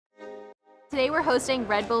Today we're hosting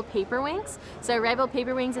Red Bull Paper Wings. So Red Bull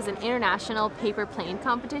Paper Wings is an international paper plane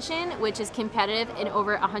competition which is competitive in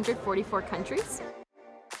over 144 countries.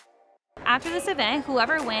 After this event,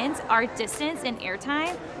 whoever wins our distance and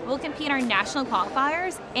airtime will compete in our national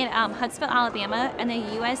qualifiers in Huntsville, Alabama, and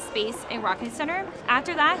the U.S. Space and Rocket Center.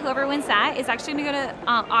 After that, whoever wins that is actually going to go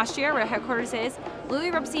to Austria, where our headquarters is. We'll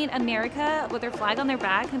be representing America with their flag on their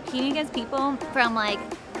back, competing against people from like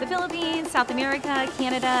the Philippines, South America,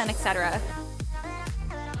 Canada, and etc.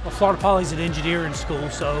 Well, Florida Poly is an engineering school,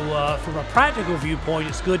 so from a practical viewpoint,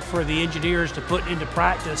 it's good for the engineers to put into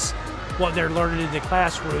practice what they're learning in the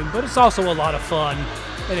classroom, but it's also a lot of fun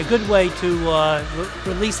and a good way to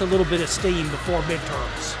release a little bit of steam before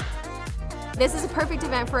midterms. This is a perfect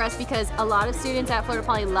event for us because a lot of students at Florida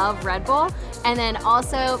Poly love Red Bull, and then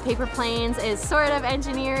also paper planes is sort of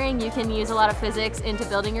engineering. You can use a lot of physics into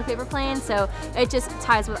building your paper plane, so it just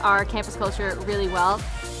ties with our campus culture really well.